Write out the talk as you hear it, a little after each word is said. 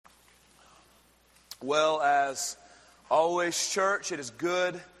Well, as always, church, it is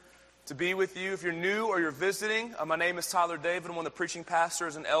good to be with you. If you're new or you're visiting, my name is Tyler David. I'm one of the preaching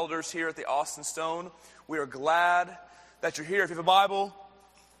pastors and elders here at the Austin Stone. We are glad that you're here. If you have a Bible,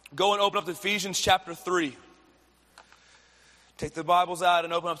 go and open up to Ephesians chapter 3. Take the Bibles out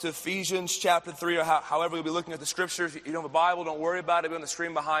and open up to Ephesians chapter 3, or however you'll be looking at the scriptures. If you don't have a Bible, don't worry about it. It'll be on the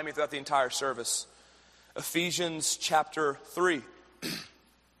screen behind me throughout the entire service. Ephesians chapter 3.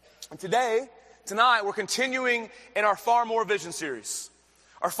 And tonight, we're continuing in our Far More Vision series.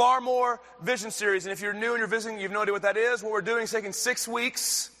 Our Far More Vision series. And if you're new and you're visiting, you have no idea what that is. What we're doing is taking 6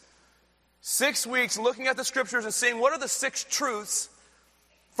 weeks, looking at the scriptures and seeing what are the 6 truths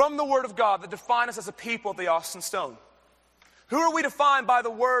from the Word of God that define us as a people at the Austin Stone. Who are we defined by the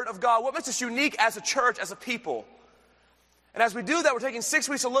Word of God? What makes us unique as a church, as a people? And as we do that, we're taking 6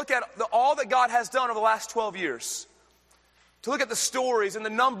 weeks to look at all that God has done over the last 12 years. To look at the stories and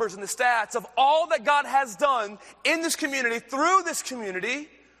the numbers and the stats of all that God has done in this community, through this community,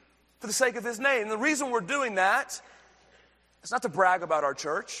 for the sake of His name. And the reason we're doing that is not to brag about our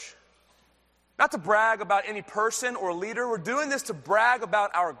church, not to brag about any person or leader. We're doing this to brag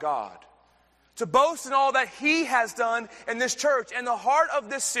about our God, to boast in all that He has done in this church. And the heart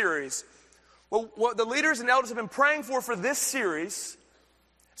of this series, what the leaders and elders have been praying for this series,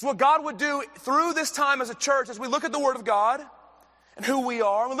 is what God would do through this time as a church as we look at the Word of God and who we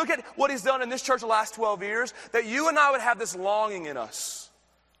are. And we look at what He's done in this church the last 12 years, that you and I would have this longing in us.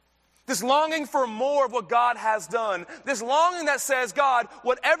 This longing for more of what God has done. This longing that says, God,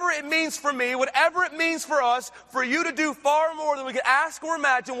 whatever it means for me, whatever it means for us, for you to do far more than we could ask or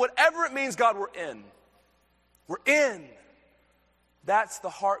imagine, whatever it means, God, we're in. We're in. That's the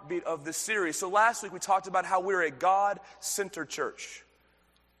heartbeat of this series. So last week we talked about how we're a God-centered church.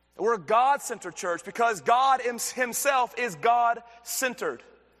 We're a God-centered church because God Himself is God-centered.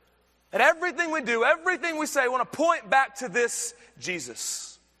 And everything we do, everything we say, we want to point back to this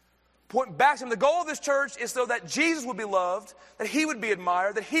Jesus. Point back to Him. The goal of this church is so that Jesus would be loved, that He would be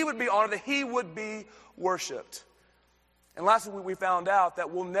admired, that He would be honored, that He would be worshiped. And last week we found out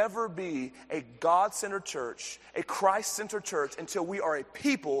that we'll never be a God-centered church, a Christ-centered church, until we are a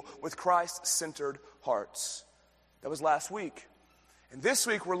people with Christ-centered hearts. That was last week. And this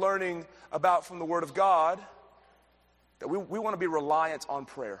week we're learning about from the Word of God that we want to be reliant on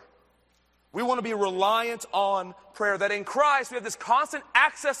prayer. We want to be reliant on prayer. That in Christ we have this constant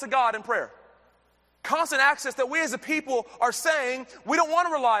access to God in prayer. Constant access that we as a people are saying we don't want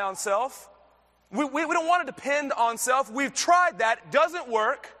to rely on self. We don't want to depend on self. We've tried that. It doesn't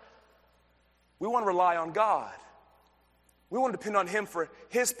work. We want to rely on God. We want to depend on Him for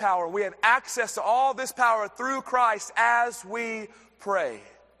His power. We have access to all this power through Christ as we pray.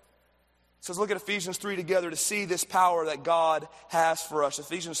 So let's look at Ephesians 3 together to see this power that God has for us.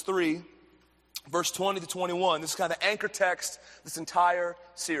 Ephesians 3, verse 20 to 21. This is kind of the anchor text this entire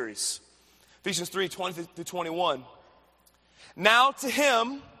series. Ephesians 3, 20 to 21. Now to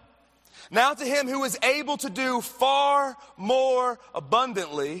Him who is able to do far more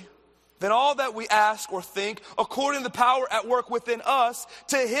abundantly than all that we ask or think, according to the power at work within us,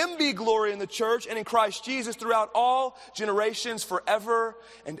 to Him be glory in the church and in Christ Jesus throughout all generations, forever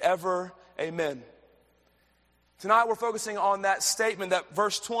and ever. Amen. Tonight we're focusing on that statement that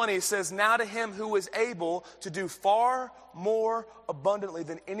verse 20 says, now to Him who is able to do far more abundantly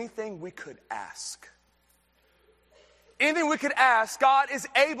than anything we could ask. Anything we could ask, God is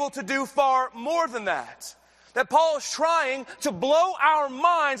able to do far more than that. That Paul is trying to blow our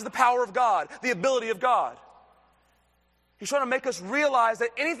minds the power of God, the ability of God. He's trying to make us realize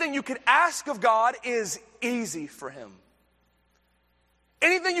that anything you could ask of God is easy for Him.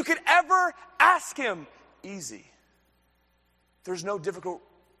 Anything you could ever ask Him, easy. There's no difficult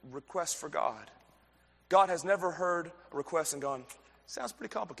request for God. God has never heard a request and gone, sounds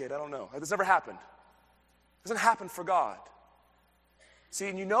pretty complicated, I don't know. That's never happened. It doesn't happen for God. See,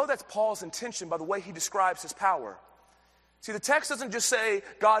 and you know that's Paul's intention by the way he describes His power. See, the text doesn't just say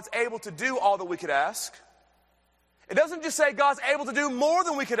God's able to do all that we could ask. It doesn't just say God's able to do more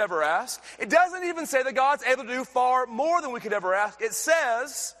than we could ever ask. It doesn't even say that God's able to do far more than we could ever ask. It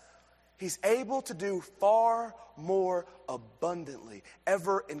says He's able to do far more abundantly,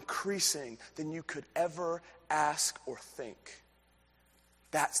 ever increasing than you could ever ask or think.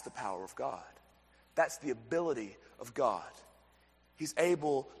 That's the power of God. That's the ability of God. He's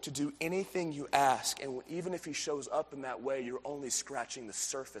able to do anything you ask, and even if He shows up in that way, you're only scratching the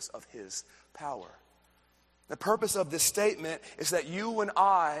surface of His power. The purpose of this statement is that you and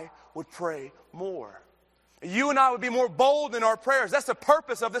I would pray more. You and I would be more bold in our prayers. That's the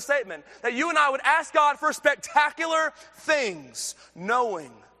purpose of the statement. That you and I would ask God for spectacular things,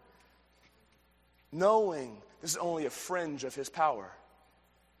 knowing knowing this is only a fringe of his power.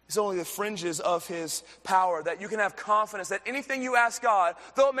 It's only the fringes of his power, that you can have confidence that anything you ask God,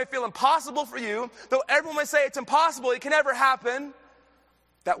 though it may feel impossible for you, though everyone may say it's impossible, it can never happen,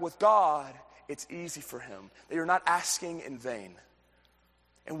 that with God, it's easy for him, that you're not asking in vain.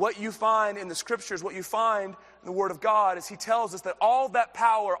 And what you find in the scriptures, what you find in the Word of God, is he tells us that all that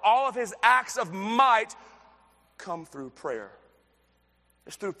power, all of his acts of might come through prayer.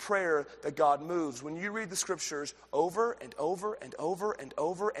 It's through prayer that God moves. When you read the scriptures over and over and over and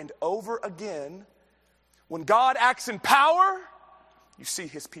over and over again, when God acts in power, you see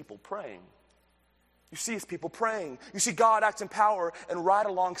his people praying. You see his people praying. You see God act in power, and right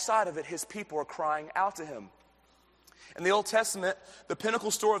alongside of it, his people are crying out to him. In the Old Testament, the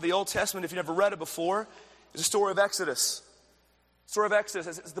pinnacle story of the Old Testament, if you've never read it before, is the story of Exodus. The story of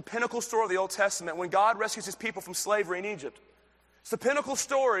Exodus is the pinnacle story of the Old Testament when God rescues his people from slavery in Egypt. It's the pinnacle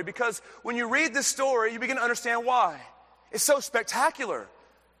story because when you read this story, you begin to understand why. It's so spectacular.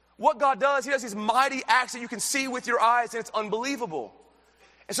 What God does, he does these mighty acts that you can see with your eyes, and it's unbelievable.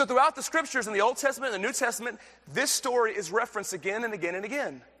 And so throughout the scriptures in the Old Testament and the New Testament, this story is referenced again and again and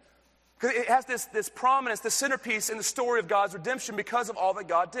again. Because it has this prominence, this centerpiece in the story of God's redemption because of all that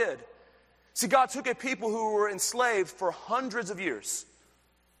God did. See, God took a people who were enslaved for hundreds of years.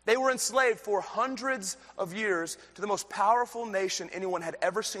 They were enslaved for hundreds of years to the most powerful nation anyone had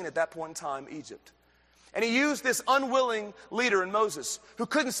ever seen at that point in time, Egypt. And he used this unwilling leader in Moses, who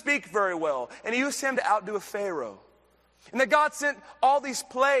couldn't speak very well, and he used him to outdo a Pharaoh. And that God sent all these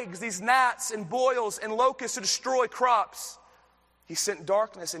plagues, these gnats and boils and locusts to destroy crops. He sent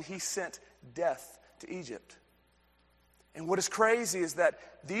darkness and he sent death to Egypt. And what is crazy is that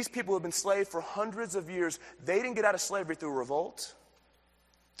these people who have been enslaved for hundreds of years, they didn't get out of slavery through revolt,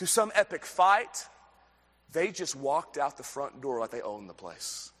 through some epic fight. They just walked out the front door like they owned the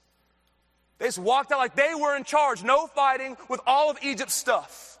place. They just walked out like they were in charge. No fighting with all of Egypt's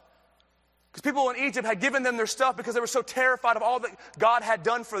stuff. Because people in Egypt had given them their stuff because they were so terrified of all that God had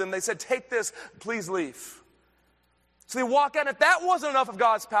done for them. They said, take this, please leave. So they walk out, and if that wasn't enough of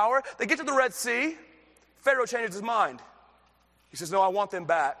God's power, they get to the Red Sea. Pharaoh changes his mind. He says, no, I want them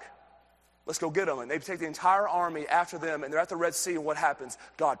back. Let's go get them. And they take the entire army after them, and they're at the Red Sea, and what happens?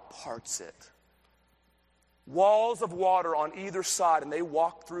 God parts it. Walls of water on either side, and they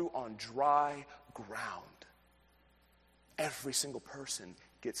walk through on dry ground. Every single person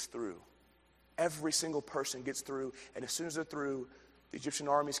gets through. Every single person gets through, and as soon as they're through, the Egyptian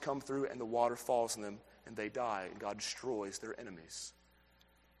armies come through, and the water falls on them, and they die, and God destroys their enemies.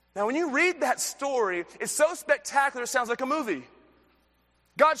 Now, when you read that story, it's so spectacular, it sounds like a movie.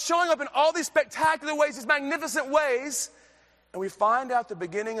 God's showing up in all these spectacular ways, these magnificent ways, and we find out at the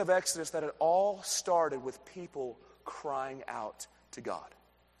beginning of Exodus that it all started with people crying out to God.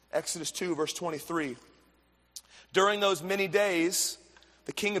 Exodus 2, verse 23. During those many days,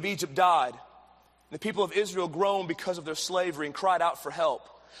 the king of Egypt died. And the people of Israel groaned because of their slavery and cried out for help.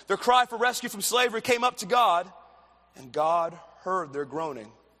 Their cry for rescue from slavery came up to God, and God heard their groaning.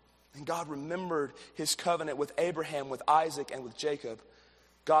 And God remembered his covenant with Abraham, with Isaac, and with Jacob.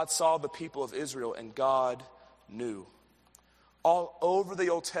 God saw the people of Israel, and God knew. All over the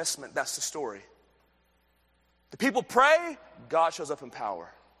Old Testament, that's the story. The people pray, God shows up in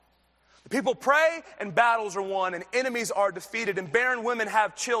power. The people pray, and battles are won, and enemies are defeated, and barren women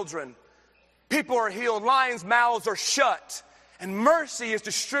have children. People are healed, lions' mouths are shut, and mercy is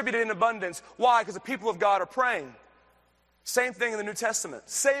distributed in abundance. Why? Because the people of God are praying. Same thing in the New Testament.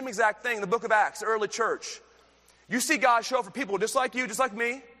 Same exact thing in the book of Acts, the early church. You see God show up for people just like you, just like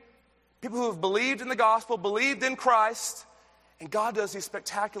me. People who have believed in the gospel, believed in Christ. And God does these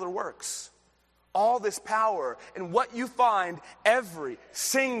spectacular works. All this power. And what you find every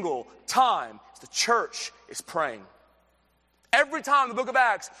single time is the church is praying. Every time in the book of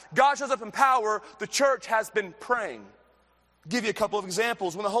Acts, God shows up in power, the church has been praying. I'll give you a couple of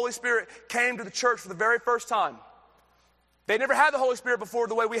examples. When the Holy Spirit came to the church for the very first time, they never had the Holy Spirit before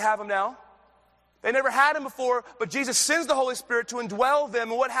the way we have him now. They never had him before, but Jesus sends the Holy Spirit to indwell them,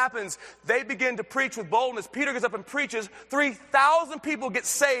 and what happens? They begin to preach with boldness. Peter gets up and preaches. 3,000 people get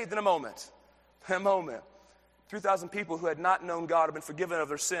saved in a moment. In a moment. 3,000 people who had not known God have been forgiven of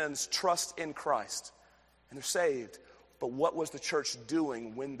their sins, trust in Christ, and they're saved. But what was the church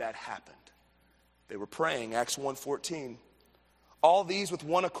doing when that happened? They were praying, Acts 1:14. All these with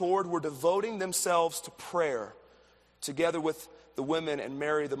one accord were devoting themselves to prayer, together with the women and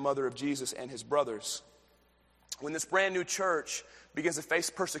Mary, the mother of Jesus, and his brothers. When this brand new church begins to face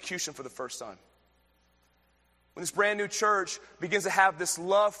persecution for the first time, when this brand new church begins to have this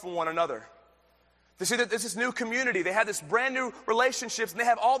love for one another, They see that there's this new community. They have this brand new relationships, and they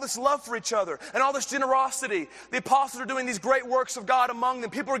have all this love for each other and all this generosity. The apostles are doing these great works of God among them.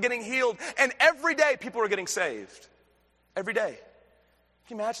 People are getting healed, and every day people are getting saved. Every day.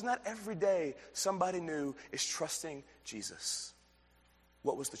 Can you imagine that? Every day somebody new is trusting Jesus.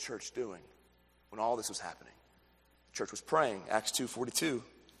 What was the church doing when all this was happening? The church was praying, Acts 2:42.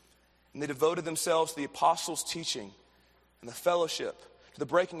 And they devoted themselves to the apostles' teaching and the fellowship, to the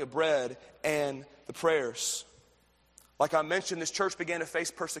breaking of bread and the prayers. Like I mentioned, this church began to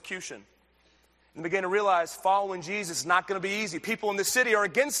face persecution. And began to realize following Jesus is not going to be easy. People in this city are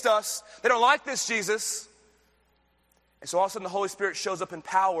against us. They don't like this Jesus. And so all of a sudden the Holy Spirit shows up in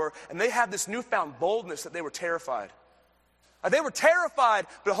power, and they have this newfound boldness that they were terrified. They were terrified,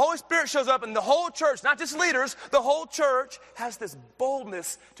 but the Holy Spirit shows up, and the whole church, not just leaders, the whole church has this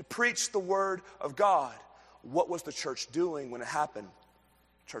boldness to preach the Word of God. What was the church doing when it happened?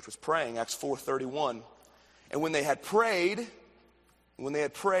 The church was praying, Acts 4:31. And when they had prayed,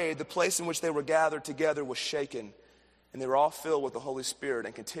 the place in which they were gathered together was shaken, and they were all filled with the Holy Spirit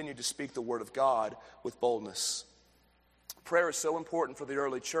and continued to speak the Word of God with boldness. Prayer is so important for the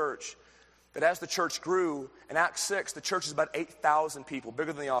early church that as the church grew, in Acts 6, the church is about 8,000 people,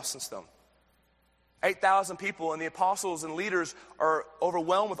 bigger than the Austin Stone. 8,000 people, and the apostles and leaders are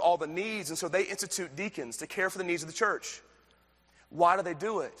overwhelmed with all the needs, and so they institute deacons to care for the needs of the church. Why do they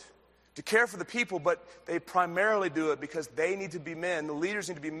do it? To care for the people, but they primarily do it because they need to be men. The leaders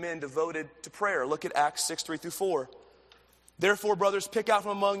need to be men devoted to prayer. Look at Acts 6:3-4. Therefore, brothers, pick out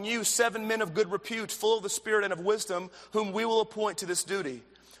from among you 7 men of good repute, full of the Spirit and of wisdom, whom we will appoint to this duty.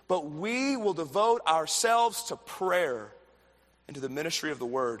 But we will devote ourselves to prayer and to the ministry of the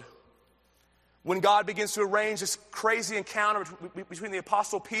word. When God begins to arrange this crazy encounter between the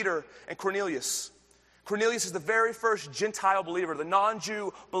apostle Peter and Cornelius. Cornelius is the very first Gentile believer, the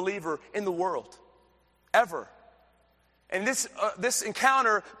non-Jew believer in the world, ever. And this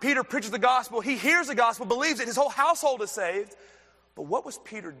encounter, Peter preaches the gospel. He hears the gospel, believes it. His whole household is saved. But what was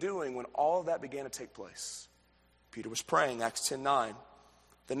Peter doing when all of that began to take place? Peter was praying, Acts 10:9.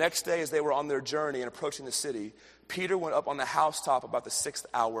 The next day, as they were on their journey and approaching the city, Peter went up on the housetop about the 6th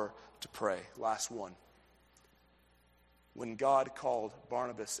hour to pray. Last one. When God called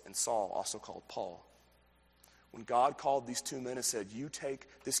Barnabas and Saul, also called Paul. When God called these 2 men and said, you take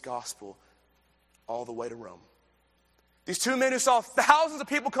this gospel all the way to Rome. These 2 men who saw thousands of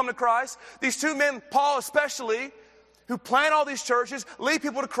people come to Christ, these 2 men, Paul especially, who plant all these churches, lead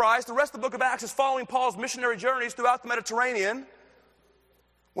people to Christ. The rest of the book of Acts is following Paul's missionary journeys throughout the Mediterranean.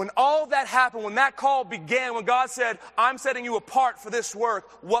 When all that happened, when that call began, when God said, I'm setting you apart for this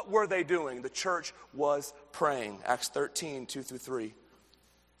work, what were they doing? The church was praying. Acts 13:2-3.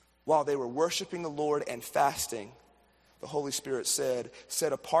 While they were worshiping the Lord and fasting, the Holy Spirit said,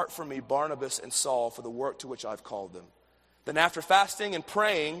 set apart for me Barnabas and Saul for the work to which I've called them. Then after fasting and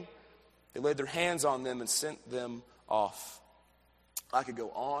praying, they laid their hands on them and sent them off. I could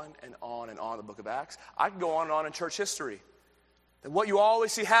go on and on and on in the book of Acts. I could go on and on in church history. And what you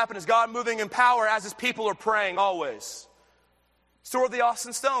always see happen is God moving in power as his people are praying always. Story of the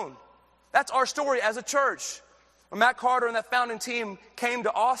Austin Stone. That's our story as a church. When Matt Carter and that founding team came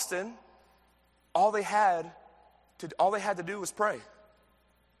to Austin, all they had to do was pray.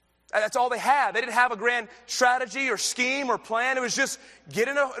 That's all they had. They didn't have a grand strategy or scheme or plan. It was just get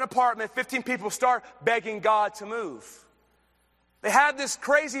in an apartment, 15 people, start begging God to move. They had this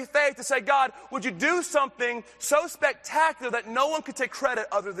crazy faith to say, God, would you do something so spectacular that no one could take credit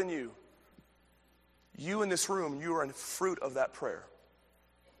other than you? You in this room, you are in fruit of that prayer.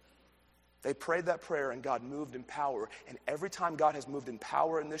 They prayed that prayer and God moved in power. And every time God has moved in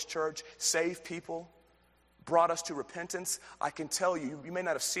power in this church, saved people, brought us to repentance, I can tell you, you may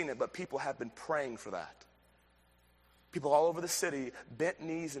not have seen it, but people have been praying for that. People all over the city, bent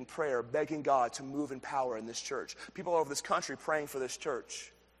knees in prayer, begging God to move in power in this church. People all over this country praying for this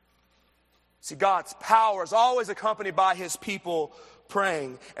church. See, God's power is always accompanied by his people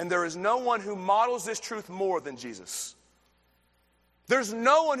praying. And there is no one who models this truth more than Jesus. There's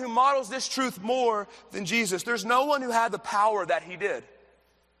no one who models this truth more than Jesus. There's no one who had the power that he did.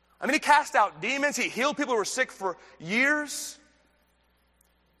 I mean, he cast out demons. He healed people who were sick for years.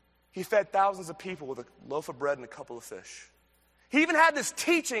 He fed thousands of people with a loaf of bread and a couple of fish. He even had this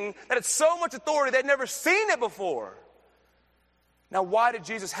teaching that had so much authority they'd never seen it before. Now, why did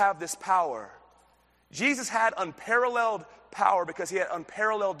Jesus have this power? Jesus had unparalleled power because he had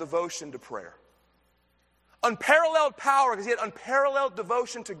unparalleled devotion to prayer. Unparalleled power because he had unparalleled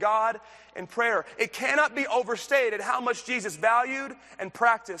devotion to God and prayer. It cannot be overstated how much Jesus valued and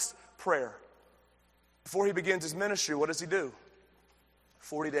practiced prayer. Before he begins his ministry, what does he do?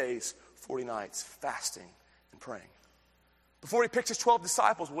 40 days, 40 nights fasting and praying. Before he picks his 12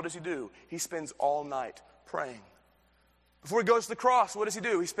 disciples, what does he do? He spends all night praying. Before he goes to the cross, what does he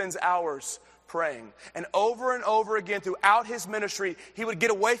do? He spends hours praying. And over again throughout his ministry, he would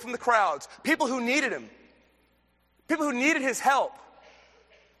get away from the crowds, people who needed him, people who needed his help,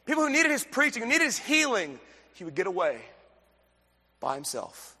 people who needed his preaching, who needed his healing. He would get away by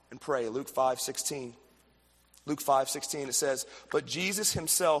himself and pray. Luke 5:16. Luke 5:16, it says, "But Jesus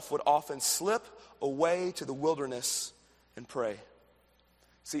himself would often slip away to the wilderness and pray."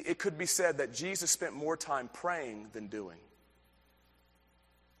 See, it could be said that Jesus spent more time praying than doing.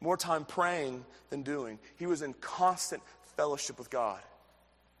 More time praying than doing. He was in constant fellowship with God,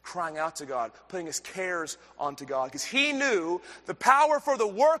 crying out to God, putting his cares onto God, because he knew the power for the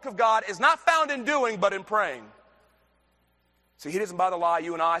work of God is not found in doing, but in praying. See, he doesn't buy the lie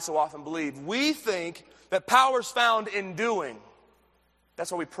you and I so often believe. We think that power is found in doing.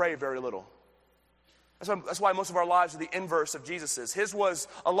 That's why we pray very little. That's why most of our lives are the inverse of Jesus's. His was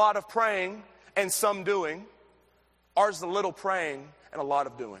a lot of praying and some doing. Ours is a little praying and a lot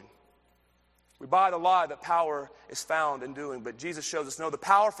of doing. We buy the lie that power is found in doing, but Jesus shows us, no, the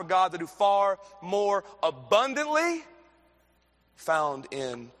power for God to do far more abundantly found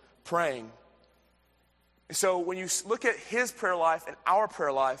in praying. And so when you look at his prayer life and our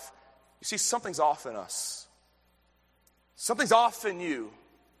prayer life, you see something's off in us. Something's off in you.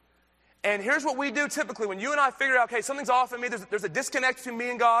 And here's what we do typically. When you and I figure out, okay, something's off in me, there's a disconnect between me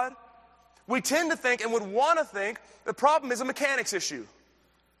and God, we tend to think and would want to think the problem is a mechanics issue.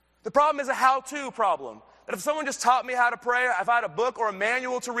 The problem is a how-to problem. That if someone just taught me how to pray, if I had a book or a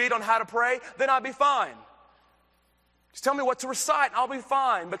manual to read on how to pray, then I'd be fine. Just tell me what to recite and I'll be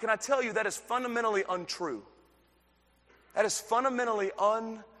fine. But can I tell you that is fundamentally untrue. That is fundamentally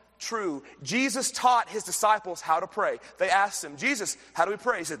untrue. Jesus taught his disciples how to pray. They asked him, Jesus, how do we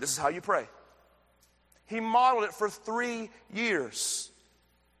pray? He said, this is how you pray. He modeled it for 3 years.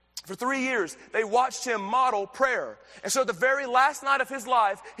 For 3 years, they watched him model prayer. And so at the very last night of his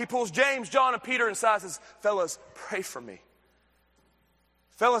life, he pulls James, John, and Peter aside and says, fellas, pray for me.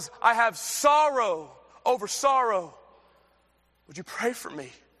 Fellas, I have sorrow over sorrow. Would you pray for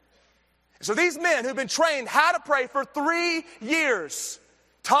me? And so these men who've been trained how to pray for 3 years,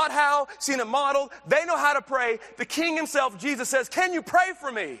 taught how, seen it modeled, they know how to pray. The King himself, Jesus, says, can you pray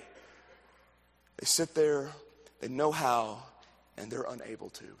for me? They sit there, they know how, and they're unable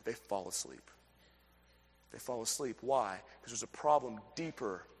to. They fall asleep. They fall asleep. Why? Because there's a problem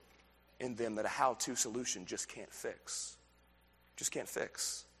deeper in them that a how-to solution just can't fix. Just can't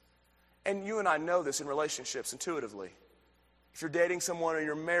fix. And you and I know this in relationships intuitively. If you're dating someone or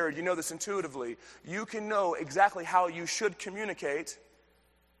you're married, you know this intuitively. You can know exactly how you should communicate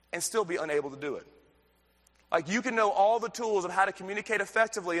and still be unable to do it. Like you can know all the tools of how to communicate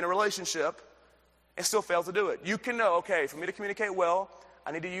effectively in a relationship and still fail to do it. You can know, okay, for me to communicate well,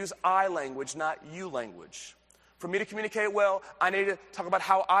 I need to use I language, not you language. For me to communicate well, I need to talk about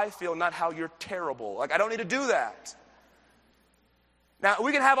how I feel, not how you're terrible. Like I don't need to do that. Now,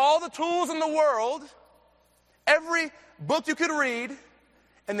 we can have all the tools in the world, every book you could read,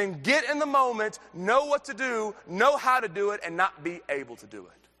 and then get in the moment, know what to do, know how to do it, and not be able to do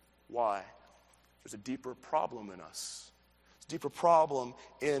it. Why? There's a deeper problem in us. There's a deeper problem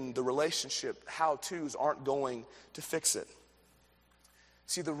in the relationship. How-tos aren't going to fix it.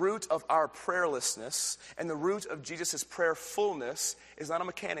 See, the root of our prayerlessness and the root of Jesus' prayerfulness is not a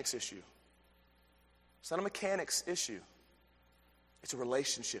mechanics issue. It's not a mechanics issue. It's a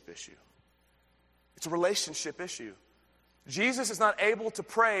relationship issue. It's a relationship issue. Jesus is not able to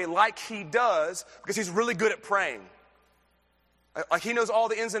pray like he does because he's really good at praying. Like he knows all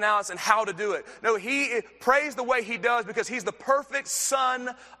the ins and outs and how to do it. No, he prays the way he does because he's the perfect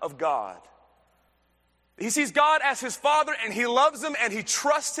Son of God. He sees God as his Father and he loves him and he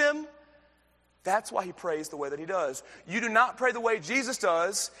trusts him. That's why he prays the way that he does. You do not pray the way Jesus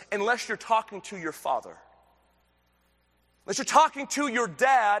does unless you're talking to your Father. Unless you're talking to your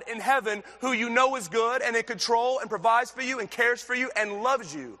dad in heaven who you know is good and in control and provides for you and cares for you and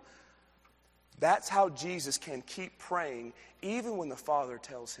loves you. That's how Jesus can keep praying even when the Father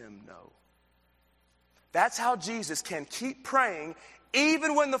tells him no. That's how Jesus can keep praying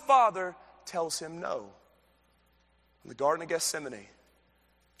even when the Father tells him no. In the Garden of Gethsemane,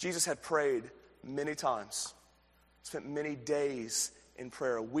 Jesus had prayed many times, spent many days in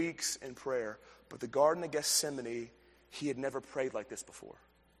prayer, weeks in prayer. But the Garden of Gethsemane, he had never prayed like this before.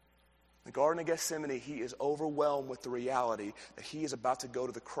 In the Garden of Gethsemane, he is overwhelmed with the reality that he is about to go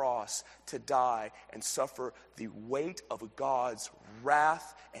to the cross to die and suffer the weight of God's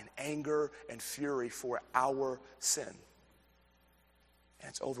wrath and anger and fury for our sin. And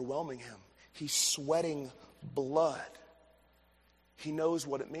it's overwhelming him. He's sweating blood. He knows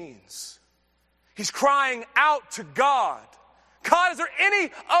what it means. He's crying out to God. God, is there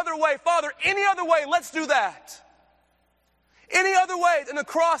any other way? Father, any other way? Let's do that. Any other way than the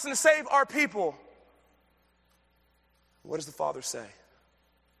cross and to save our people? What does the Father say?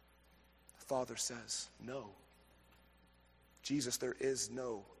 The Father says, no. Jesus, there is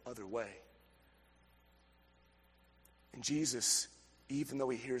no other way. And Jesus, even though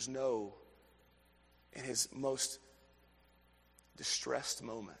he hears no in his most distressed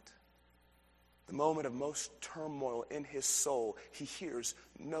moment, the moment of most turmoil in his soul, he hears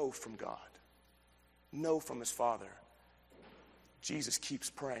no from God, no from his Father. Jesus keeps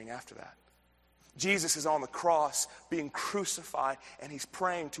praying after that. Jesus is on the cross being crucified, and he's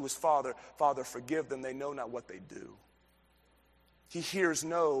praying to his Father, Father, forgive them, they know not what they do. He hears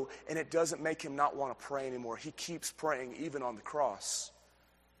no, and it doesn't make him not want to pray anymore. He keeps praying even on the cross.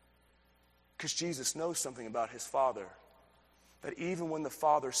 Because Jesus knows something about his Father. That even when the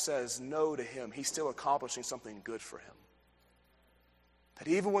Father says no to him, he's still accomplishing something good for him. That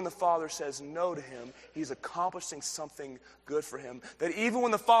even when the Father says no to him, he's accomplishing something good for him. That even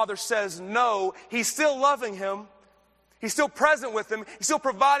when the Father says no, he's still loving him. He's still present with him. He's still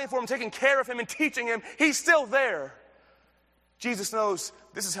providing for him, taking care of him and teaching him. He's still there. Jesus knows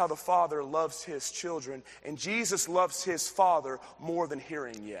this is how the Father loves his children. And Jesus loves his Father more than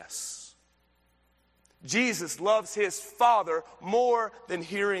hearing yes. Jesus loves his Father more than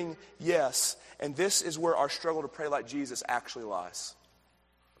hearing yes. And this is where our struggle to pray like Jesus actually lies.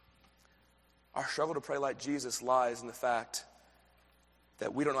 Our struggle to pray like Jesus lies in the fact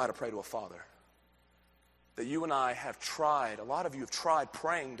that we don't know how to pray to a Father. That you and I have tried, a lot of you have tried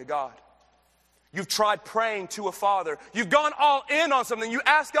praying to God. You've tried praying to a Father. You've gone all in on something. You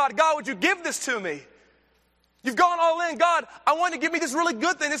ask God, God, would you give this to me? You've gone all in. God, I want you to give me this really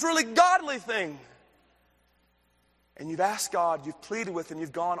good thing, this really godly thing. And you've asked God, you've pleaded with him,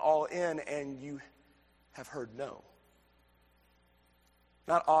 you've gone all in, and you have heard no.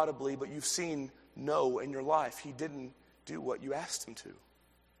 Not audibly, but you've seen no in your life. He didn't do what you asked him to.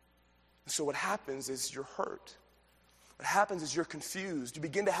 So what happens is you're hurt. What happens is you're confused. You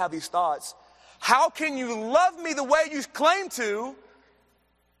begin to have these thoughts. How can you love me the way you claim to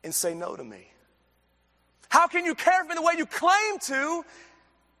and say no to me? How can you care for me the way you claim to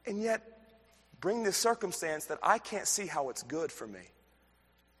and yet bring this circumstance that I can't see how it's good for me?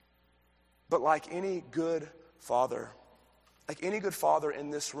 But like any good father in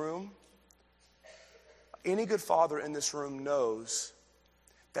this room, knows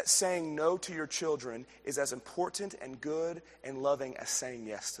that saying no to your children is as important and good and loving as saying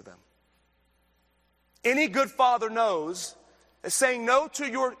yes to them. Any good father knows that saying no to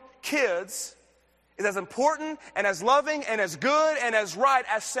your kids is as important and as loving and as good and as right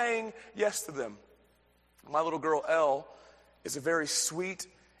as saying yes to them. My little girl, Elle, is a very sweet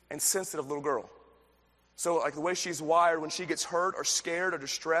and sensitive little girl. So like the way she's wired, when she gets hurt or scared or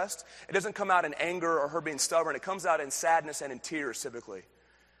distressed, it doesn't come out in anger or her being stubborn. It comes out in sadness and in tears typically.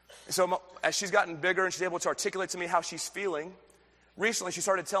 And so as she's gotten bigger and she's able to articulate to me how she's feeling, recently she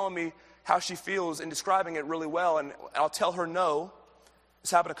started telling me how she feels and describing it really well. And I'll tell her no. This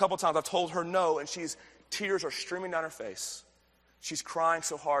happened a couple times. I've told her no, and tears are streaming down her face. She's crying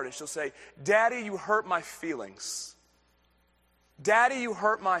so hard, and she'll say, Daddy, you hurt my feelings. Daddy, you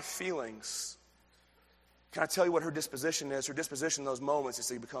hurt my feelings. Can I tell you what her disposition is? Her disposition in those moments is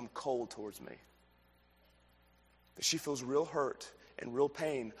to become cold towards me. That she feels real hurt and real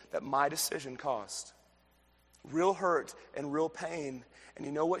pain that my decision caused. Real hurt and real pain. And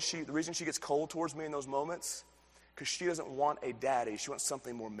you know what? The reason she gets cold towards me in those moments? Because she doesn't want a daddy. She wants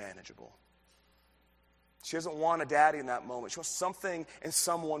something more manageable. She doesn't want a daddy in that moment. She wants something and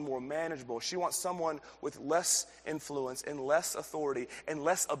someone more manageable. She wants someone with less influence and less authority and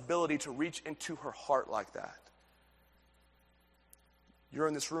less ability to reach into her heart like that. You're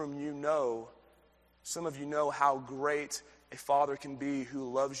in this room, some of you know how great a father can be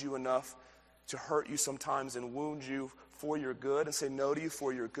who loves you enough to hurt you sometimes and wound you for your good and say no to you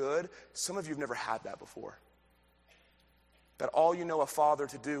for your good. Some of you have never had that before. That all you know a father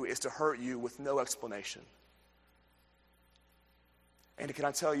to do is to hurt you with no explanation. And can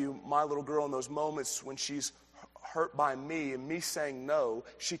I tell you, my little girl in those moments when she's hurt by me and me saying no,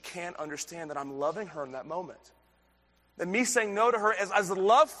 she can't understand that I'm loving her in that moment. That me saying no to her is as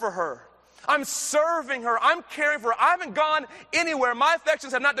love for her. I'm serving her. I'm caring for her. I haven't gone anywhere. My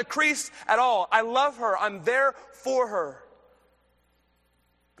affections have not decreased at all. I love her. I'm there for her.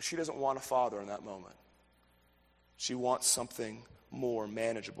 But she doesn't want a father in that moment. She wants something more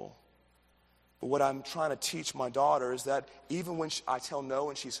manageable. But what I'm trying to teach my daughter is that even when I tell her no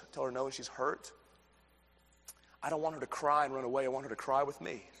and she's hurt, I don't want her to cry and run away. I want her to cry with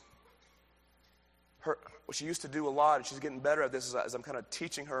me. What she used to do a lot, and she's getting better at this, as I'm kind of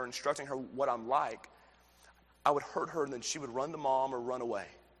teaching her, instructing her what I'm like, I would hurt her and then she would run to mom or run away.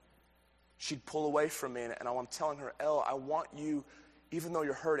 She'd pull away from me, and I'm telling her, Elle, I want you, even though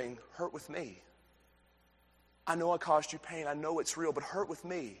you're hurting, hurt with me. I know I caused you pain. I know it's real, but hurt with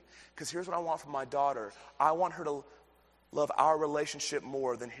me. Because here's what I want from my daughter. I want her to love our relationship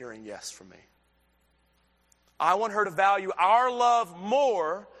more than hearing yes from me. I want her to value our love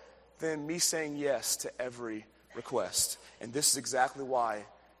more than me saying yes to every request. And this is exactly why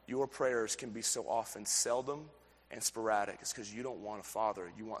your prayers can be so often seldom and sporadic. It's because you don't want a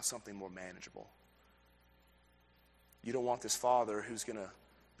father. You want something more manageable. You don't want this father who's going to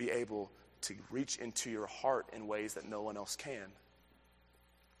be able to reach into your heart in ways that no one else can.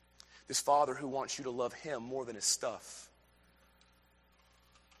 This father who wants you to love him more than his stuff.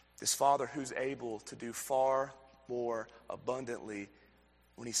 This father who's able to do far more abundantly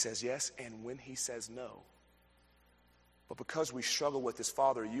when he says yes and when he says no. But because we struggle with this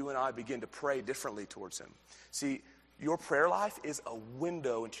father, you and I begin to pray differently towards him. See, your prayer life is a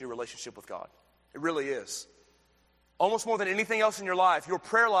window into your relationship with God. It really is. Almost more than anything else in your life, your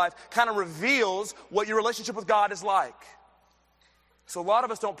prayer life kind of reveals what your relationship with God is like. So a lot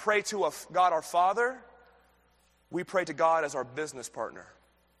of us don't pray to a God our Father. We pray to God as our business partner.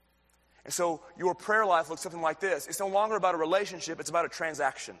 And so your prayer life looks something like this. It's no longer about a relationship, it's about a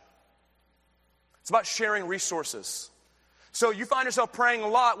transaction. It's about sharing resources. So you find yourself praying a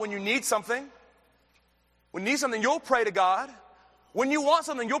lot when you need something. When you need something, you'll pray to God. When you want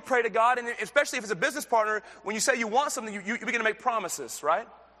something, you'll pray to God. And especially if it's a business partner, when you say you want something, you begin to make promises, right?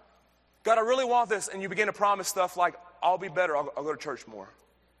 God, I really want this. And you begin to promise stuff like, I'll be better. I'll go to church more.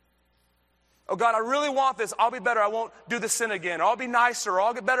 Oh, God, I really want this. I'll be better. I won't do this sin again. Or I'll be nicer. Or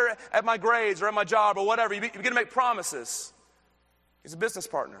I'll get better at my grades or at my job or whatever. You begin to make promises. He's a business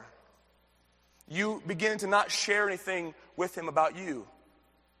partner. You begin to not share anything with him about you.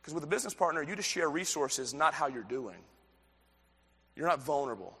 Because with a business partner, you just share resources, not how you're doing. You're not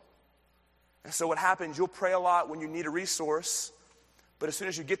vulnerable. And so what happens, you'll pray a lot when you need a resource, but as soon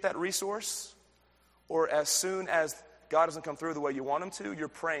as you get that resource, or as soon as God doesn't come through the way you want him to, your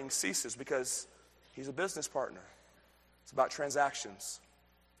praying ceases because he's a business partner. It's about transactions.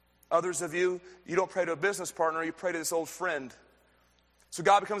 Others of you, you don't pray to a business partner, you pray to this old friend. So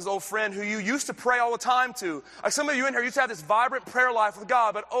God becomes this old friend who you used to pray all the time to. Like some of you in here used to have this vibrant prayer life with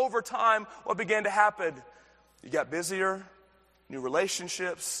God, but over time, what began to happen? You got busier, new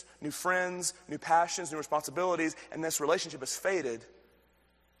relationships, new friends, new passions, new responsibilities, and this relationship has faded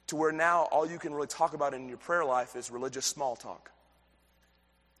to where now all you can really talk about in your prayer life is religious small talk.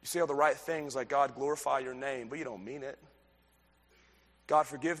 You say all the right things like, God, glorify your name, but you don't mean it. God,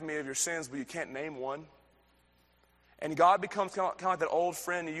 forgive me of your sins, but you can't name one. And God becomes kind of like that old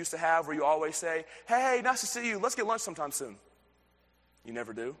friend you used to have where you always say, hey, nice to see you. Let's get lunch sometime soon. You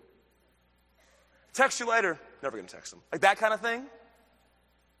never do. Text you later. Never going to text them. Like that kind of thing.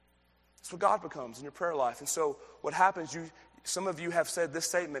 That's what God becomes in your prayer life. And so what happens, some of you have said this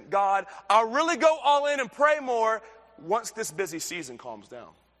statement, God, I'll really go all in and pray more once this busy season calms down.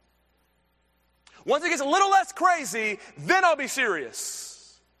 Once it gets a little less crazy, then I'll be serious.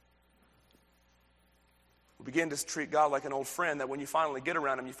 We begin to treat God like an old friend that when you finally get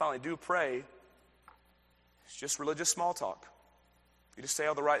around him, you finally do pray, it's just religious small talk. You just say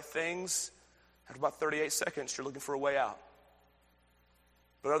all the right things. After about 38 seconds, you're looking for a way out.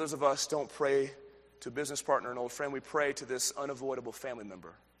 But others of us don't pray to a business partner, an old friend. We pray to this unavoidable family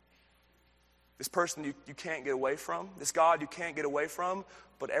member. This person you can't get away from. This God you can't get away from,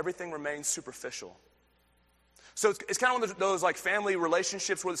 but everything remains superficial. So it's kind of one of those like family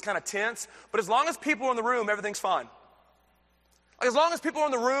relationships where it's kind of tense, but as long as people are in the room, everything's fine. Like as long as people are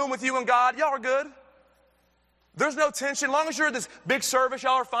in the room with you and God, y'all are good. There's no tension. As long as you're in this big service,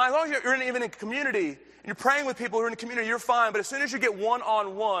 y'all are fine. As long as you're even in community and you're praying with people who are in the community, you're fine. But as soon as you get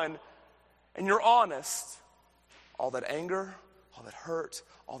one-on-one and you're honest, all that anger, all that hurt,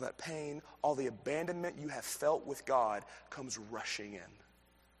 all that pain, all the abandonment you have felt with God comes rushing in.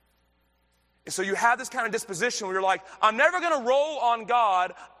 And so you have this kind of disposition where you're like, I'm never going to roll on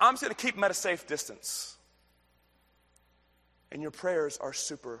God. I'm just going to keep him at a safe distance. And your prayers are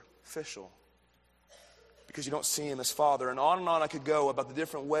superficial because you don't see him as Father. And on I could go about the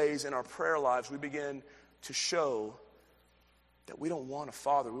different ways in our prayer lives we begin to show that we don't want a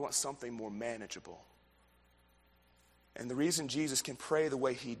Father. We want something more manageable. And the reason Jesus can pray the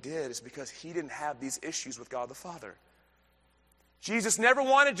way he did is because he didn't have these issues with God the Father. Jesus never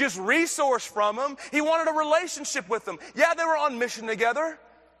wanted just resource from them. He wanted a relationship with them. Yeah, they were on mission together,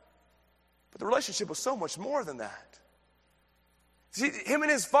 but the relationship was so much more than that. See, him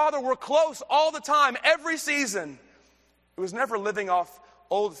and his Father were close all the time, every season. It was never living off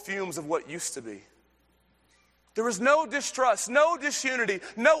old fumes of what used to be. There was no distrust, no disunity,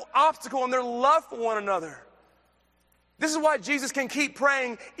 no obstacle in their love for one another. This is why Jesus can keep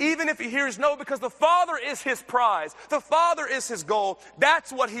praying even if he hears no, because the Father is his prize. The Father is his goal.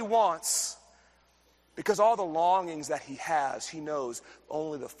 That's what he wants. Because all the longings that he has, he knows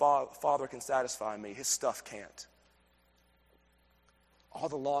only the Father can satisfy me. His stuff can't. All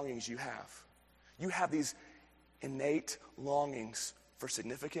the longings you have these innate longings for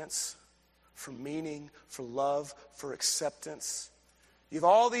significance, for meaning, for love, for acceptance. You have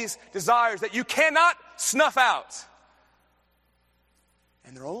all these desires that you cannot snuff out.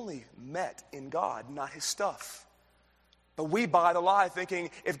 And they're only met in God, not his stuff. But we buy the lie thinking,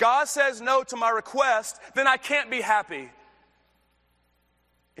 if God says no to my request, then I can't be happy.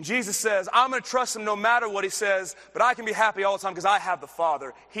 And Jesus says, I'm going to trust him no matter what he says, but I can be happy all the time because I have the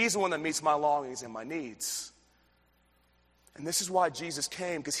Father. He's the one that meets my longings and my needs. And this is why Jesus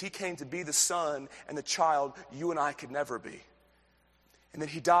came, because he came to be the son and the child you and I could never be. And then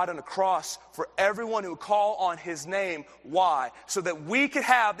he died on a cross for everyone who would call on his name. Why? So that we could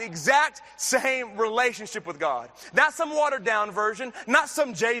have the exact same relationship with God. Not some watered down version, not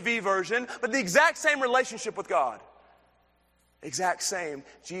some JV version, but the exact same relationship with God. Exact same.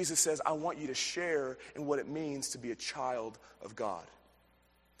 Jesus says, I want you to share in what it means to be a child of God.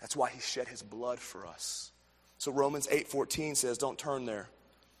 That's why he shed his blood for us. So Romans 8:14 says, don't turn there.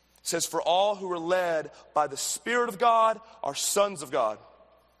 It says, for all who are led by the Spirit of God are sons of God.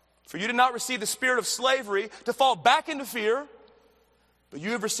 For you did not receive the spirit of slavery to fall back into fear, but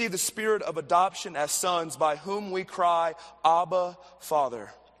you have received the spirit of adoption as sons, by whom we cry, Abba, Father.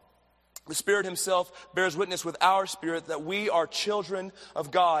 The Spirit himself bears witness with our spirit that we are children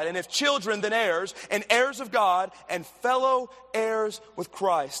of God. And if children, then heirs, and heirs of God, and fellow heirs with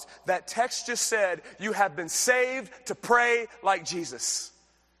Christ. That text just said, you have been saved to pray like Jesus.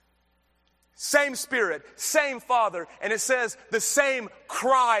 Same Spirit, same Father, and it says the same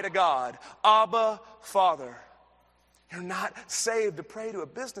cry to God, Abba, Father. You're not saved to pray to a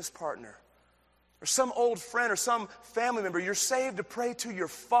business partner or some old friend or some family member. You're saved to pray to your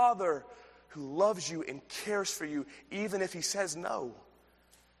Father who loves you and cares for you even if he says no.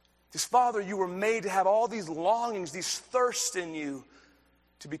 This Father, you were made to have all these longings, these thirsts in you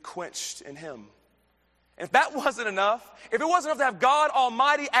to be quenched in him. And if that wasn't enough, if it wasn't enough to have God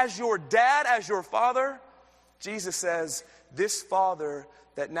Almighty as your dad, as your Father, Jesus says, this Father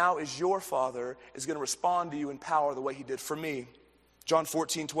that now is your Father is going to respond to you in power the way he did for me. John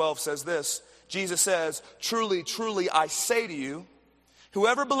 14:12 says this. Jesus says, truly, truly, I say to you,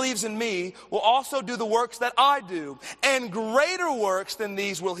 whoever believes in me will also do the works that I do. And greater works than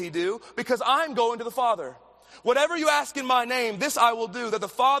these will he do, because I'm going to the Father. Whatever you ask in my name, this I will do, that the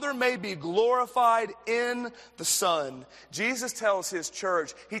Father may be glorified in the Son. Jesus tells his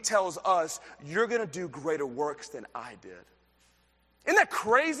church, he tells us, you're going to do greater works than I did. Isn't that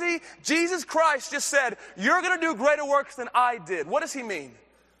crazy? Jesus Christ just said, you're going to do greater works than I did. What does he mean?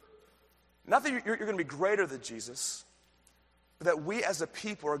 Not that you're going to be greater than Jesus, but that we as a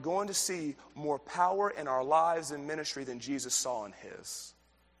people are going to see more power in our lives and ministry than Jesus saw in his.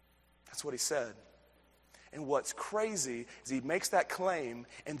 That's what he said. And what's crazy is he makes that claim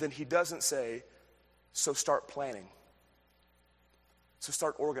and then he doesn't say, so start planning. So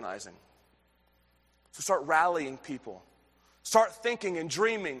start organizing. So start rallying people. Start thinking and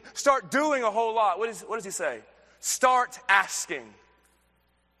dreaming. Start doing a whole lot. What does he say? Start asking.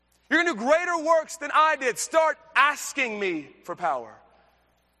 You're going to do greater works than I did. Start asking me for power.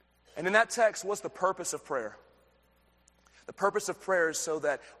 And in that text, what's the purpose of prayer? The purpose of prayer is so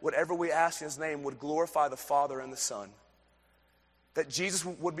that whatever we ask in his name would glorify the Father and the Son. That Jesus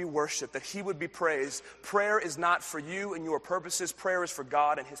would be worshiped, that he would be praised. Prayer is not for you and your purposes. Prayer is for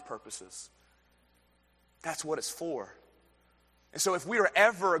God and his purposes. That's what it's for. And so if we are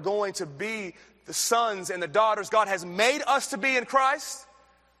ever going to be the sons and the daughters God has made us to be in Christ,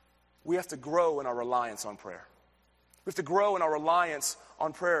 we have to grow in our reliance on prayer. We have to grow in our reliance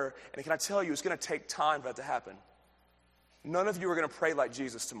on prayer. And can I tell you, it's going to take time for that to happen. None of you are going to pray like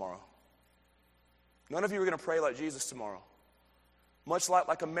Jesus tomorrow. None of you are going to pray like Jesus tomorrow. Much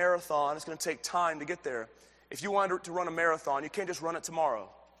like a marathon, it's going to take time to get there. If you want to run a marathon, you can't just run it tomorrow.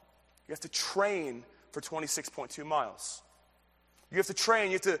 You have to train for 26.2 miles. You have to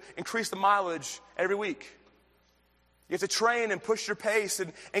train. You have to increase the mileage every week. You have to train and push your pace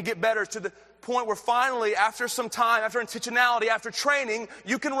and get better to point where finally, after some time, after intentionality, after training,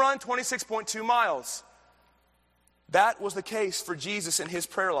 you can run 26.2 miles. That was the case for Jesus in his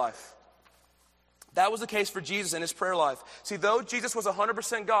prayer life. That was the case for Jesus in his prayer life. See, though Jesus was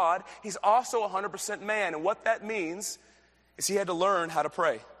 100% God, he's also 100% man. And what that means is he had to learn how to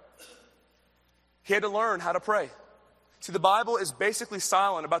pray. He had to learn how to pray. See, the Bible is basically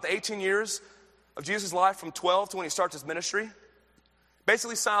silent about the 18 years of Jesus' life from 12 to when he starts his ministry.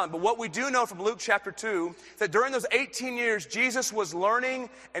 Basically silent. But what we do know from Luke chapter 2 is that during those 18 years, Jesus was learning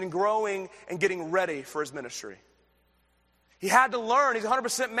and growing and getting ready for his ministry. He had to learn. He's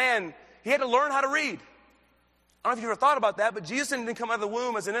 100% man. He had to learn how to read. I don't know if you've ever thought about that, but Jesus didn't come out of the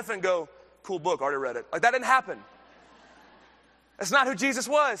womb as an infant and go, cool book, already read it. Like, that didn't happen. That's not who Jesus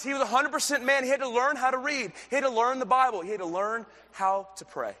was. He was 100% man. He had to learn how to read. He had to learn the Bible. He had to learn how to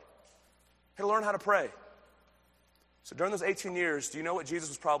pray. He had to learn how to pray. So during those 18 years, do you know what Jesus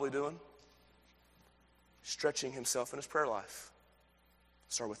was probably doing? Stretching himself in his prayer life.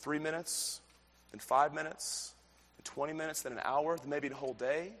 Start with 3 minutes, then 5 minutes, then 20 minutes, then an hour, then maybe a whole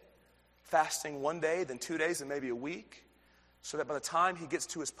day. Fasting one day, then 2 days, and maybe a week. So that by the time he gets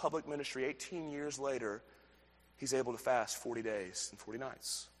to his public ministry 18 years later, he's able to fast 40 days and 40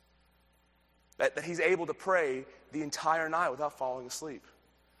 nights. That he's able to pray the entire night without falling asleep.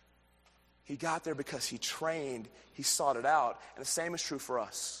 He got there because he trained, he sought it out. And the same is true for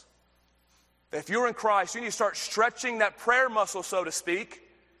us. That if you're in Christ, you need to start stretching that prayer muscle, so to speak,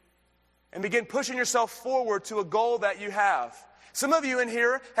 and begin pushing yourself forward to a goal that you have. Some of you in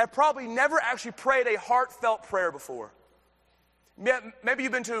here have probably never actually prayed a heartfelt prayer before. Maybe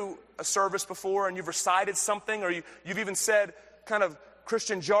you've been to a service before and you've recited something, or you've even said kind of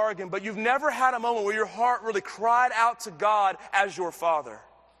Christian jargon, but you've never had a moment where your heart really cried out to God as your Father.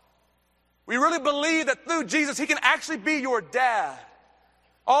 We really believe that through Jesus, he can actually be your dad.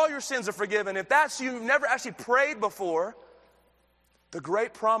 All your sins are forgiven. If that's you, you've never actually prayed before, the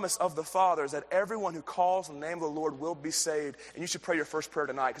great promise of the Father is that everyone who calls on the name of the Lord will be saved. And you should pray your first prayer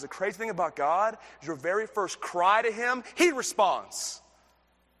tonight. Because the crazy thing about God is your very first cry to him, he responds.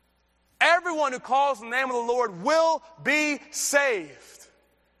 Everyone who calls on the name of the Lord will be saved.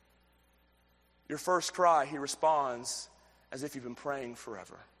 Your first cry, he responds as if you've been praying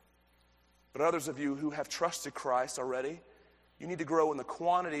forever. But others of you who have trusted Christ already, you need to grow in the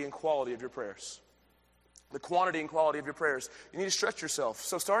quantity and quality of your prayers. The quantity and quality of your prayers. You need to stretch yourself.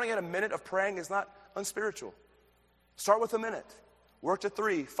 So starting at a minute of praying is not unspiritual. Start with a minute. Work to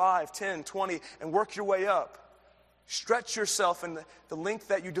 3, 5, 10, 20, and work your way up. Stretch yourself in the length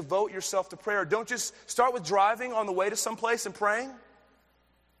that you devote yourself to prayer. Don't just start with driving on the way to someplace and praying,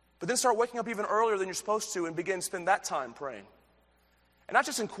 but then start waking up even earlier than you're supposed to and begin to spend that time praying. And not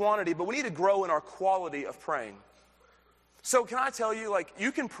just in quantity, but we need to grow in our quality of praying. So can I tell you,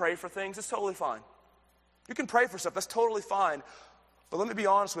 you can pray for things. It's totally fine. You can pray for stuff. That's totally fine. But let me be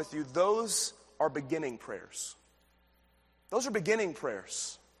honest with you. Those are beginning prayers. Those are beginning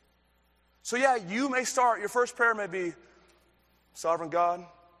prayers. So yeah, you may start. Your first prayer may be, Sovereign God,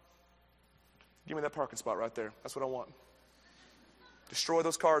 give me that parking spot right there. That's what I want. Destroy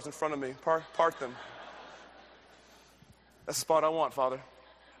those cars in front of me. Park them. That's the spot I want, Father.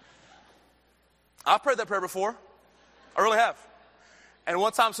 I've prayed that prayer before. I really have. And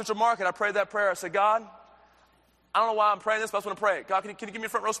one time, Central Market, I prayed that prayer. I said, God, I don't know why I'm praying this, but I just want to pray. God, can you give me a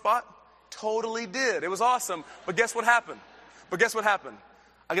front row spot? Totally did. It was awesome. But guess what happened?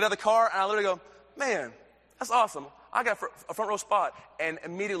 I get out of the car, and I literally go, man, that's awesome. I got a front row spot. And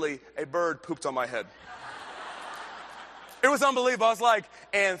immediately, a bird pooped on my head. It was unbelievable. I was like,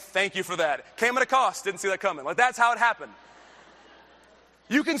 and thank you for that. Came at a cost. Didn't see that coming. That's how it happened.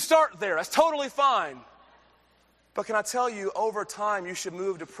 You can start there. That's totally fine. But can I tell you, over time, you should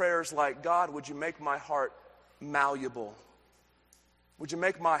move to prayers like, God, would you make my heart malleable? Would you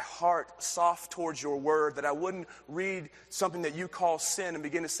make my heart soft towards your word, that I wouldn't read something that you call sin and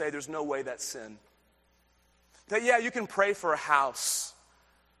begin to say there's no way that's sin? That, yeah, you can pray for a house,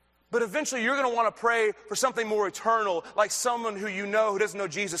 but eventually you're going to want to pray for something more eternal, like someone who you know who doesn't know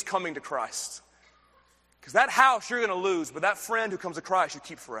Jesus coming to Christ. Because that house you're going to lose, but that friend who comes to Christ you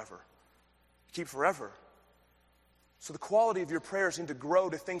keep forever. You keep forever. So the quality of your prayers need to grow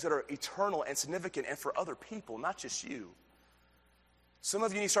to things that are eternal and significant and for other people, not just you. Some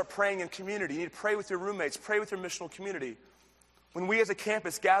of you need to start praying in community. You need to pray with your roommates, pray with your missional community. When we as a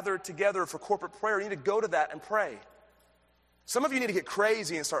campus gather together for corporate prayer, you need to go to that and pray. Some of you need to get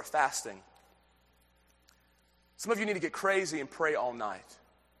crazy and start fasting. Some of you need to get crazy and pray all night.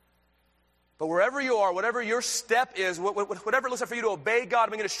 But wherever you are, whatever your step is, whatever it looks like for you to obey God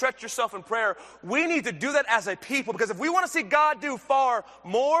and begin to stretch yourself in prayer, we need to do that as a people. Because if we want to see God do far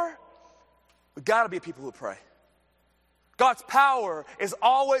more, We've got to be people who pray. God's power is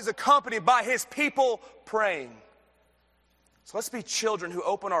always accompanied by his people praying. So let's be children who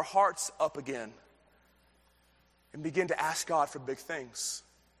open our hearts up again and begin to ask God for big things.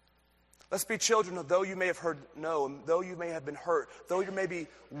 Let's be children of, though you may have heard no, and though you may have been hurt, though you may be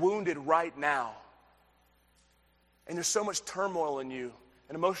wounded right now, and there's so much turmoil in you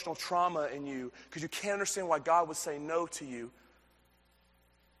and emotional trauma in you because you can't understand why God would say no to you,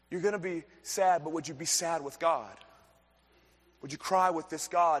 you're going to be sad, but would you be sad with God? Would you cry with this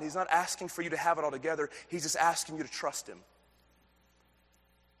God? He's not asking for you to have it all together. He's just asking you to trust him.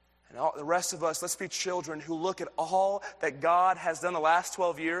 And the rest of us, let's be children who look at all that God has done the last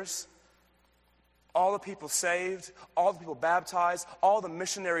 12 years, all the people saved, all the people baptized, all the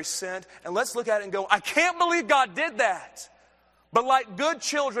missionaries sent, and let's look at it and go, I can't believe God did that. But like good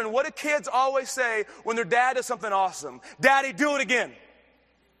children, what do kids always say when their dad does something awesome? Daddy, do it again.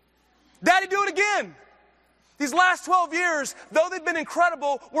 Daddy, do it again. These last 12 years, though they've been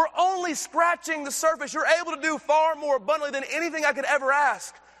incredible, we're only scratching the surface. You're able to do far more abundantly than anything I could ever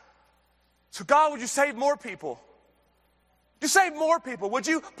ask. So God, would you save more people? Would you save more people? Would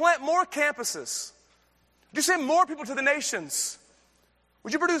you plant more campuses? Would you send more people to the nations?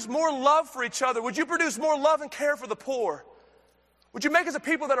 Would you produce more love for each other? Would you produce more love and care for the poor? Would you make us a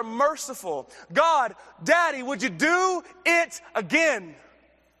people that are merciful? God, Daddy, would you do it again?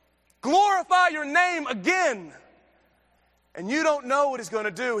 Glorify your name again. And you don't know what he's going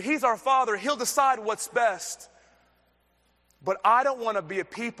to do. He's our Father. He'll decide what's best. But I don't want to be a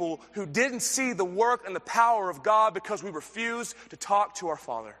people who didn't see the work and the power of God because we refused to talk to our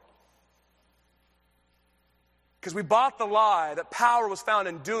Father. Because we bought the lie that power was found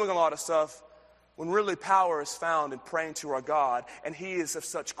in doing a lot of stuff, when really power is found in praying to our God. And he is of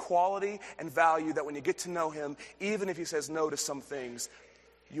such quality and value that when you get to know him, even if he says no to some things,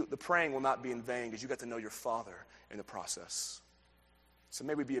 the praying will not be in vain because you got to know your Father in the process. So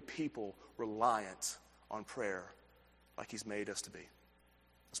may we be a people reliant on prayer like he's made us to be.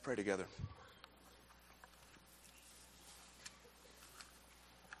 Let's pray together.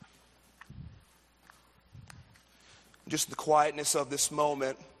 Just the quietness of this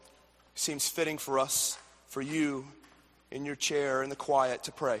moment seems fitting for us, for you in your chair in the quiet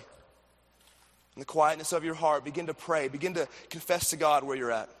to pray. In the quietness of your heart, begin to pray. Begin to confess to God where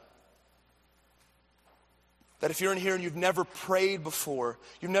you're at. That if you're in here and you've never prayed before,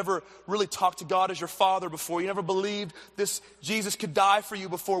 you've never really talked to God as your Father before, you never believed this Jesus could die for you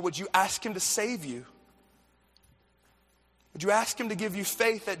before, would you ask him to save you? Would you ask him to give you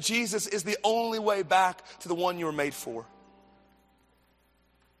faith that Jesus is the only way back to the one you were made for?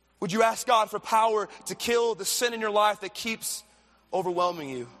 Would you ask God for power to kill the sin in your life that keeps overwhelming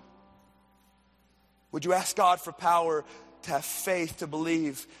you? Would you ask God for power to have faith to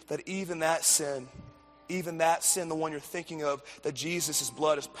believe that even that sin, the one you're thinking of, that Jesus'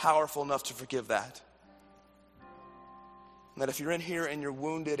 blood is powerful enough to forgive that? And that if you're in here and you're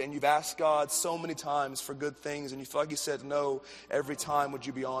wounded and you've asked God so many times for good things and you feel like he said no every time, would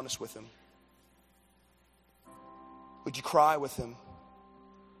you be honest with him? Would you cry with him?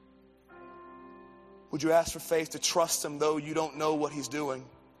 Would you ask for faith to trust him though you don't know what he's doing?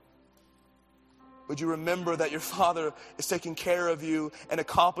 Would you remember that your Father is taking care of you and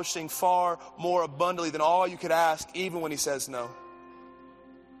accomplishing far more abundantly than all you could ask, even when he says no?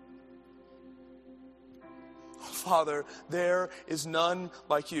 Father, there is none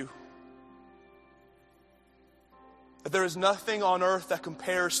like you. That there is nothing on earth that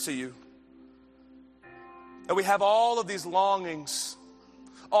compares to you. That we have all of these longings,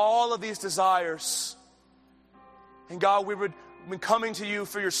 all of these desires. And God, we would been coming to you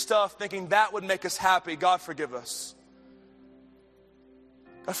for your stuff, thinking that would make us happy. God, forgive us.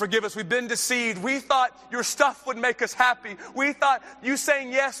 God, forgive us. We've been deceived. We thought your stuff would make us happy. We thought you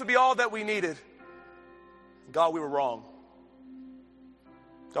saying yes would be all that we needed. God, we were wrong.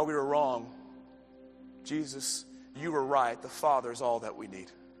 God, we were wrong. Jesus, you were right. The Father is all that we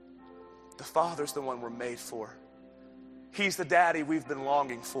need. The Father's the one we're made for. He's the daddy we've been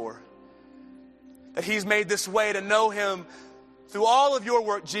longing for. That he's made this way to know him through all of your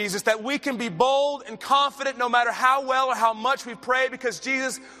work, Jesus, that we can be bold and confident no matter how well or how much we pray, because,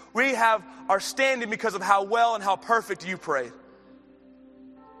 Jesus, we have our standing because of how well and how perfect you prayed.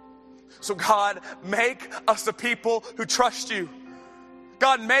 So, God, make us a people who trust you.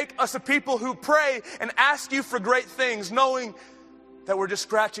 God, make us a people who pray and ask you for great things, knowing that we're just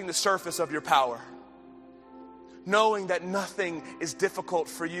scratching the surface of your power. Knowing that nothing is difficult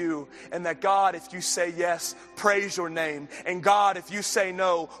for you, and that, God, if you say yes, praise your name. And God, if you say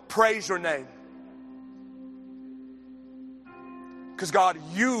no, praise your name. Because God,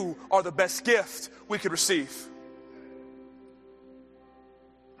 you are the best gift we could receive.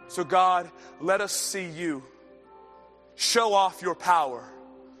 So God, let us see you. Show off your power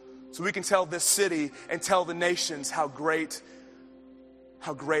so we can tell this city and tell the nations how great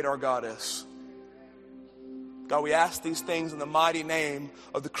our God is. God, we ask these things in the mighty name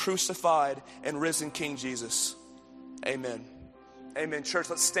of the crucified and risen King Jesus. Amen. Amen.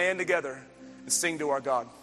 Church, let's stand together and sing to our God.